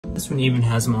This one even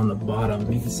has them on the bottom.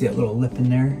 You can see that little lip in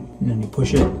there, and then you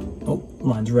push it. Oh,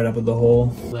 lines right up with the hole.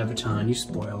 Leviton, you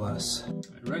spoil us. All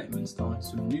right, I'm installing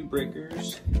some new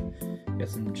breakers. Got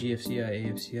some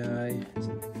GFCI, AFCI,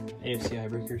 some AFCI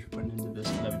breakers we're putting into this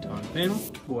Leviton panel.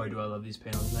 Boy, do I love these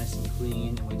panels. Nice and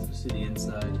clean, and wait to see the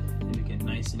inside. They make it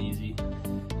nice and easy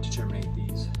to terminate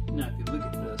these. Now, if you look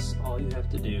at this, all you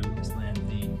have to do is land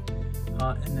the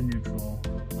hot and the neutral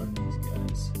on these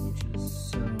guys, which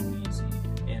is so easy.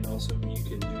 And also, you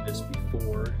can do this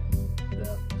before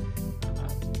the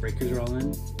breakers are all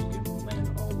in. You can land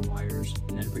all the wires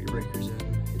and then put your breakers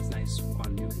in. It's nice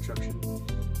on new construction.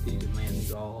 You can land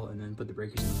these all and then put the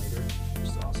breakers in later, which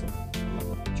is awesome. I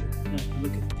love that feature. Now, if you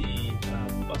look at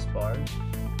the bus bar,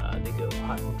 they go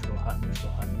hot, neutral, hot,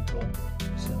 neutral, hot, neutral.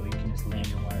 So you can just land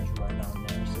your wires right on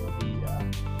there. So the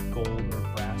gold or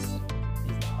brass is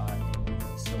the hot, and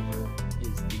the silver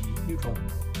is the neutral.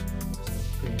 So it's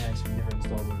pretty nice. If you've never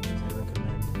installed one of these, I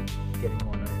recommend getting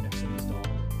one on your next install.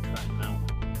 Try them out.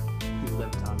 These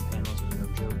Leviton panels are no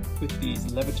joke. With these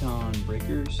Leviton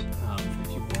breakers,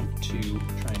 if you want to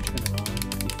try and turn them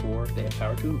on before they have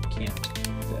power to them, you can't.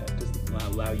 That doesn't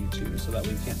allow you to, so that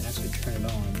way you can't actually turn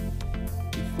it on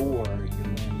before you're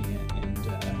landing it, and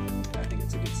I think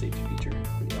it's a good safety feature.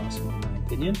 Pretty awesome in my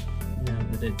opinion. Now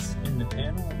that it's in the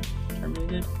panel,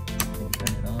 terminated, you can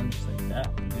turn it on just like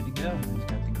that. Good to go.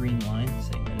 It's got the green line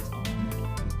saying that it's on.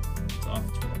 It's off.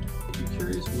 It's red. If you're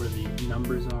curious where the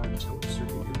numbers are, just how circuit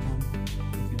you're on,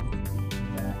 if you look at the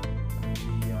back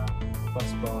of the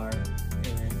bus bar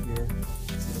area here,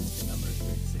 it says the numbers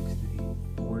are 60,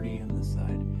 40 on this side.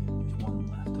 There's one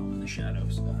left on the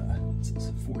shadows. It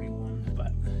says 41, but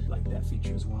I like that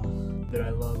feature as well. That I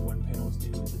love when panels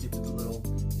do is they put the little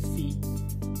feet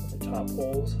at the top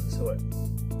holes, so it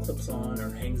clips on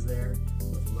or hangs there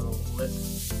with a little lip,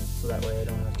 so that way I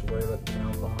don't have to worry about the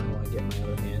panel falling while I get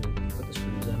my other hand and put the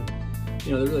screws in.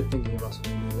 You know, they're really thinking of us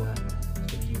when they do that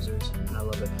for the users, and I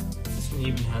love it. This one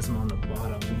even has them on the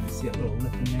bottom. You can see that little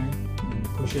lip in there, and then you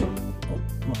push it. Oh,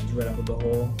 lines right up with the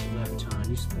hole. Leviton,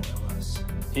 you spoil us.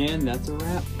 And that's a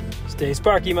wrap. Stay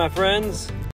sparky, my friends.